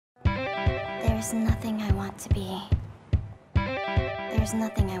There's nothing I want to be. There's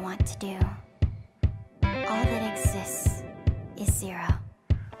nothing I want to do. All that exists is zero.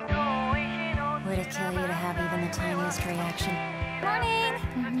 Would it kill you to have even the tiniest reaction? Morning!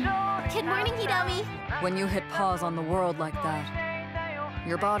 Good morning, Hidomi. When you hit pause on the world like that,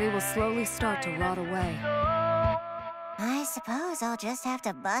 your body will slowly start to rot away. I suppose I'll just have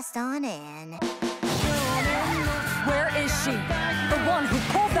to bust on in. Where is she? The one who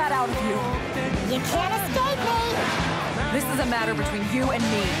pulled that out of you! You can't escape me! This is a matter between you and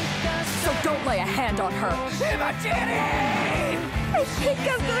me, so don't lay a hand on her. I think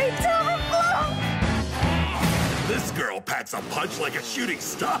I'm going to overflow! This girl packs a punch like a shooting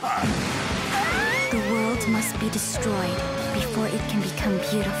star! The world must be destroyed before it can become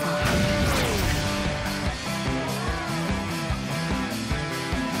beautiful.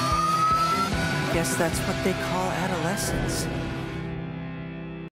 Guess that's what they call adolescence.